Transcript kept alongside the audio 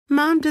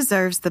Mom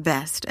deserves the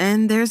best,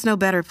 and there's no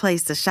better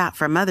place to shop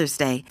for Mother's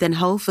Day than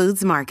Whole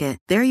Foods Market.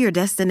 They're your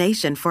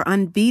destination for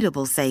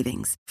unbeatable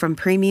savings, from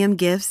premium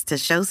gifts to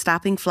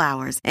show-stopping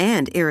flowers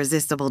and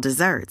irresistible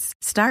desserts.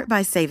 Start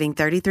by saving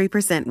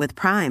 33% with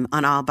Prime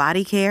on all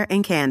body care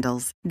and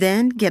candles.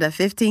 Then get a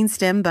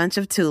 15-stem bunch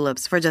of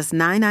tulips for just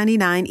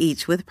 $9.99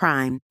 each with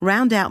Prime.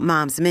 Round out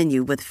Mom's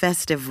menu with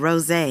festive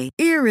rosé,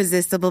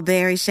 irresistible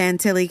berry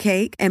chantilly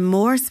cake, and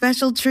more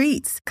special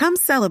treats. Come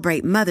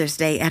celebrate Mother's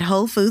Day at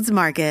Whole Foods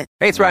Market.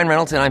 Hey, it's Ryan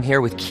Reynolds, and I'm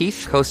here with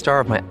Keith, co-star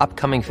of my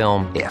upcoming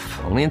film, If,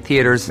 only in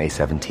theaters May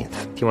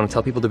 17th. Do you want to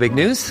tell people the big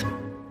news?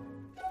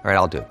 All right,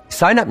 I'll do it.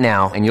 Sign up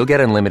now and you'll get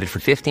unlimited for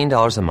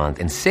 $15 a month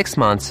and 6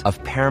 months of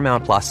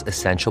Paramount Plus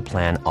Essential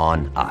Plan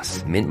on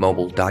us.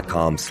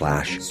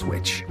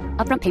 MintMobile.com/switch.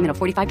 Upfront payment of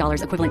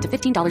 $45 equivalent to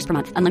 $15 per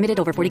month. Unlimited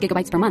over 40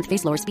 gigabytes per month.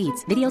 Face lower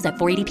speeds. Videos at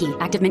 480p.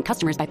 Active Mint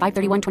customers by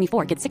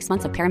 531.24 get 6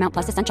 months of Paramount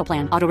Plus Essential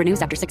Plan. Auto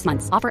renews after 6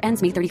 months. Offer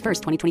ends May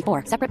 31st,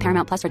 2024. Separate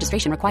Paramount Plus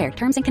registration required.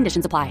 Terms and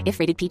conditions apply if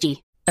rated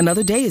PG.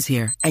 Another day is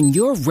here, and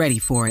you're ready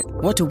for it.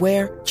 What to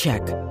wear?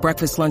 Check.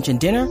 Breakfast, lunch, and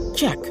dinner?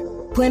 Check.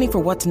 Planning for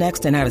what's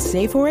next and how to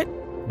save for it?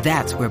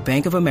 That's where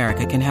Bank of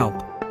America can help.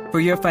 For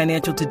your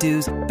financial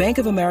to-dos, Bank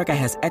of America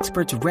has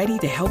experts ready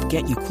to help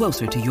get you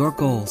closer to your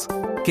goals.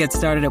 Get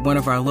started at one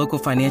of our local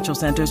financial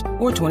centers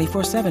or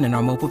 24/7 in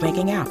our mobile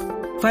banking app.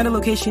 Find a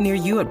location near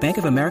you at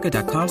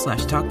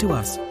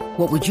bankofamerica.com/talktous.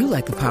 What would you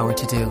like the power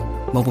to do?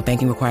 Mobile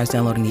banking requires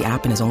downloading the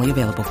app and is only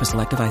available for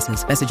select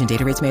devices. Message and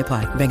data rates may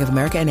apply. Bank of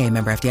America N.A.,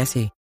 member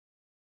FDIC.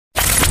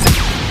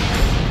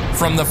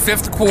 From the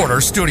Fifth Quarter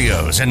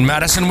Studios in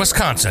Madison,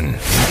 Wisconsin,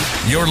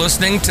 you're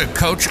listening to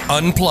Coach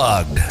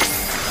Unplugged.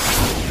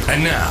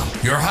 And now,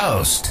 your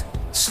host,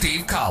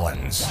 Steve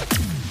Collins.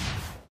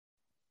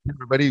 Hey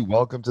everybody,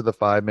 welcome to the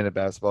 5-Minute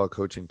Basketball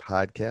Coaching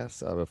Podcast.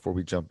 Before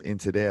we jump in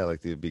today, I'd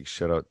like to give a big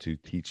shout out to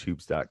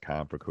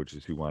teachhoops.com for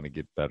coaches who want to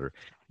get better.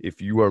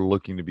 If you are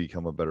looking to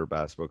become a better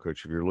basketball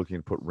coach, if you're looking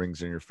to put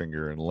rings on your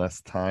finger in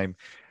less time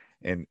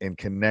and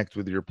connect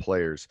with your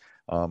players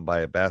by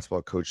a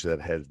basketball coach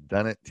that has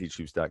done it,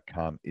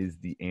 teachhoops.com is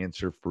the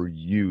answer for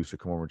you. So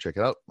come over and check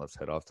it out. Let's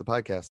head off the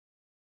podcast.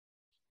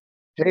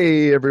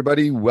 Hey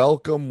everybody,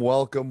 welcome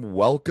to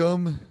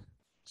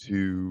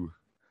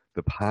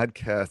the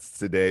podcast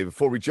today.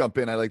 Before we jump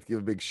in, I'd like to give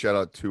a big shout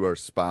out to our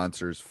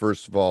sponsors.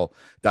 First of all,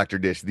 Dr.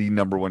 Dish, the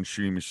number one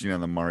shooting machine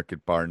on the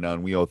market, bar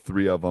none. We owe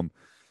 3 of them.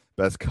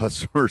 Best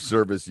customer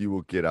service you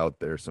will get out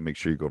there. So make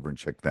sure you go over and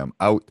check them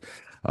out.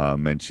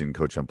 Mention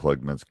Coach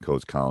Unplugged, mention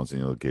Coach Collins, and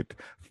you'll get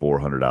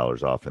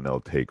 $400 off, and they'll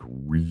take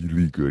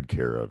really good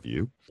care of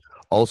you.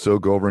 Also,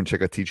 go over and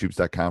check out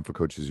teachhoops.com for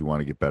coaches who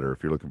want to get better.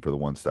 If you're looking for the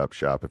one-stop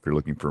shop, if you're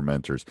looking for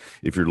mentors,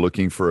 if you're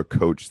looking for a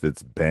coach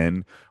that's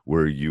been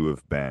where you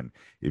have been,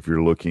 if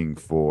you're looking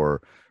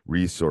for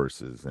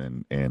resources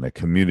and a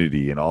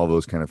community and all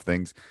those kind of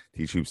things,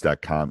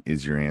 teachhoops.com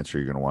is your answer.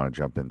 You're going to want to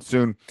jump in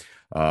soon.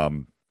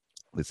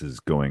 This is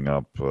going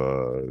up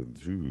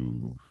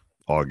to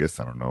August.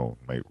 I don't know,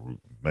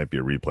 might be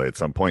a replay at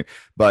some point,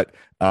 but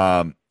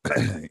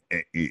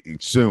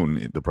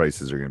soon the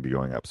prices are going to be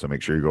going up. So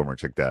make sure you go over and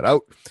check that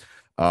out.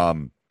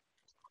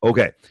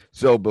 Okay.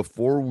 So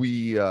before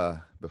we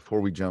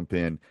jump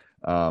in,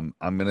 I'm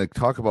going to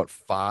talk about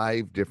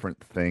 5 different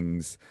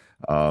things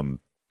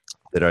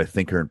that I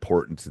think are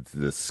important to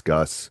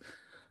discuss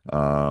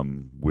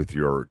with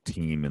your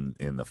team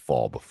in the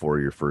fall, before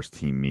your first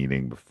team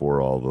meeting,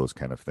 before all those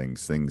kind of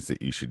things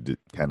that you should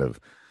kind of,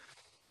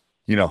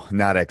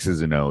 not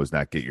X's and O's,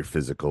 not get your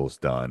physicals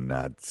done,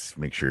 not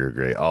make sure you're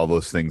great, all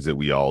those things that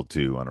we all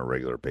do on a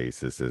regular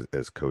basis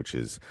as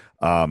coaches.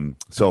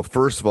 So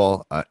first of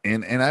all,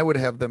 and I would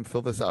have them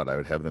fill this out. I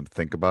would have them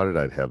think about it.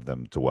 I'd have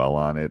them dwell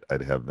on it.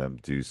 I'd have them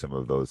do some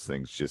of those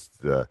things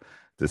just to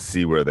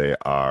see where they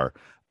are.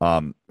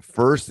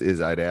 First is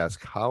I'd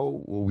ask,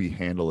 how will we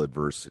handle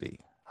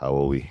adversity? How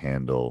will we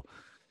handle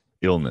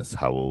illness?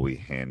 How will we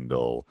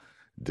handle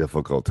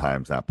difficult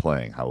times not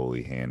playing? How will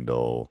we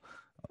handle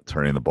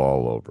turning the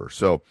ball over?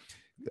 So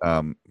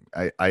I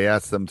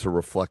asked them to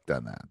reflect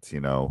on that.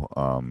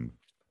 How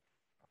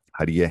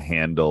do you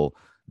handle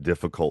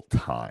difficult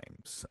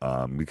times?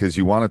 Because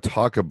you want to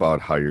talk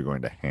about how you're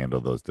going to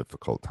handle those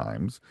difficult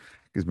times,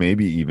 because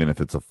maybe even if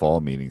it's a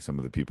fall meeting, some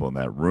of the people in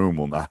that room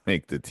will not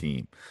make the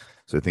team.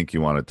 So I think you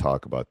want to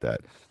talk about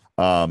that.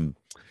 The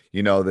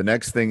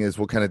next thing is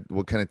what kind of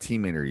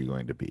teammate are you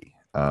going to be?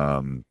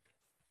 How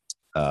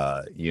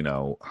are you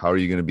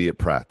going to be at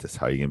practice?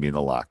 How are you going to be in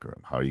the locker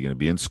room? How are you going to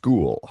be in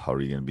school? How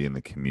are you going to be in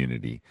the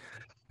community?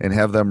 And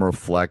have them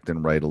reflect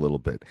and write a little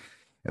bit.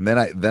 And then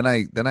I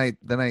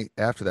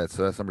after that,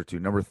 so that's number 2.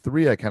 Number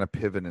 3, I kind of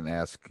pivot and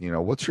ask,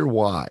 what's your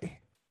why?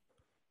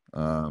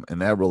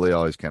 And that really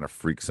always kind of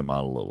freaks them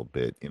out a little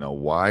bit.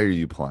 Why are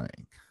you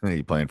playing? Are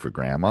you playing for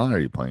grandma? Are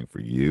you playing for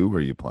you? Are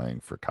you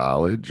playing for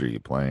college? Are you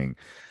playing,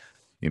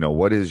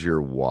 what is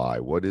your why?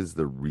 What is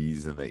the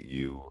reason that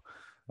you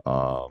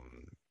are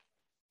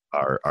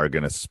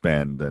going to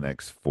spend the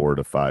next 4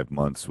 to 5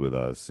 months with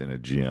us in a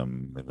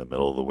gym in the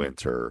middle of the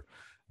winter,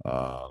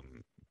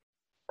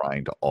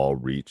 trying to all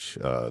reach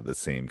the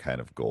same kind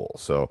of goal.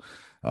 So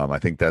I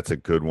think that's a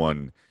good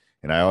one.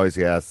 And I always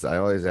ask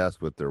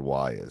what their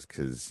why is,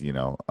 because,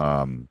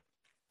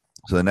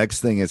 so the next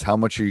thing is, how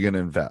much are you going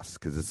to invest?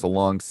 Because it's a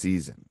long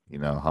season.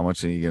 How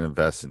much are you going to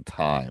invest in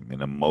time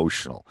and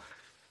emotional?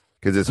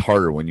 Because it's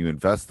harder when you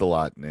invest a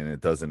lot and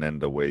it doesn't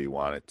end the way you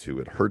want it to.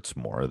 It hurts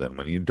more than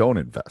when you don't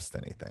invest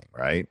anything,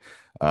 right?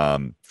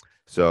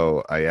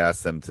 So I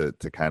asked them to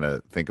kind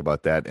of think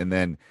about that. And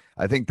then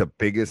I think the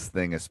biggest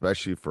thing,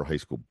 especially for high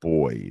school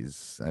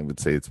boys, I would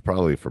say it's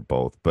probably for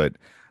both, but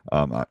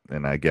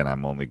and again,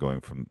 I'm only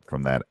going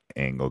from that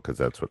angle because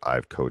that's what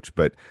I've coached.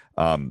 But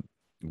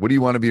what do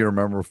you want to be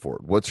remembered for?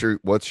 What's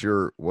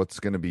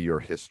going to be your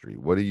history?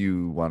 What do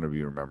you want to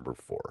be remembered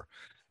for?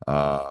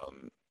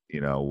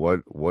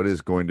 What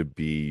is going to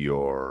be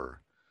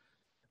your,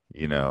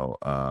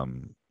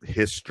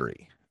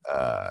 history?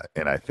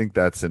 And I think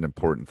that's an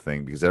important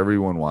thing, because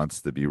everyone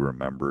wants to be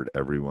remembered.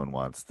 Everyone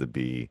wants to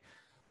be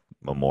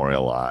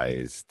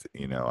memorialized.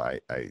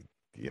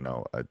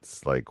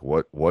 It's like,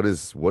 what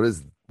is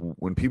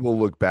when people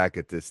look back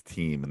at this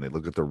team and they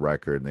look at the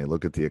record and they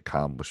look at the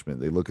accomplishment,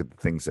 they look at the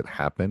things that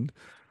happened,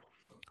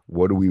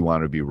 what do we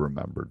want to be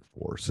remembered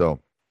for?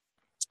 So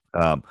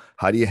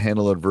how do you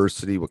handle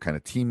adversity? What kind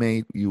of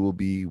teammate you will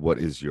be? What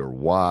is your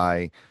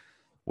why?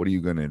 What are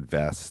you going to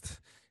invest?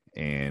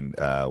 And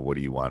what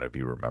do you want to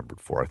be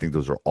remembered for? I think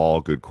those are all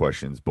good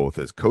questions, both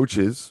as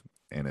coaches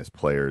and as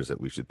players,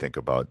 that we should think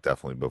about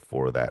definitely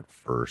before that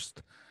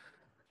first,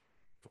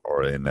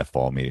 or in that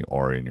fall meeting,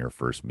 or in your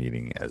first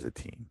meeting as a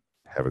team.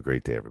 Have a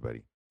great day,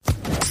 everybody.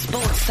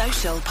 Sports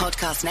Social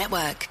Podcast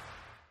Network.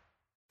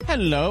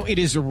 Hello, it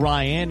is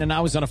Ryan, and I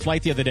was on a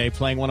flight the other day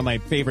playing one of my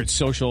favorite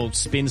social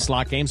spin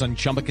slot games on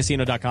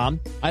ChumbaCasino.com.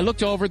 I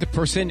looked over at the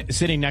person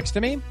sitting next to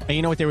me, and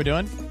you know what they were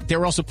doing? They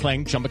were also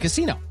playing Chumba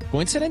Casino.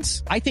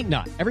 Coincidence? I think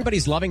not.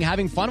 Everybody's loving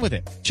having fun with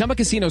it. Chumba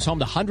Casino is home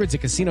to hundreds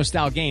of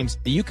casino-style games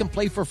that you can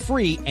play for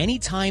free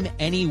anytime,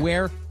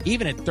 anywhere,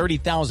 even at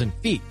 30,000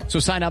 feet. So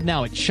sign up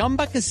now at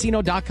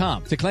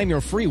ChumbaCasino.com to claim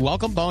your free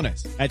welcome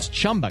bonus. That's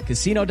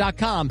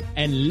ChumbaCasino.com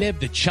and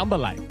live the Chumba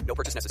life. No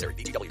purchase necessary.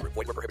 VGW. Void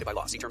where prohibited by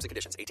law. See terms and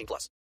conditions. 18+.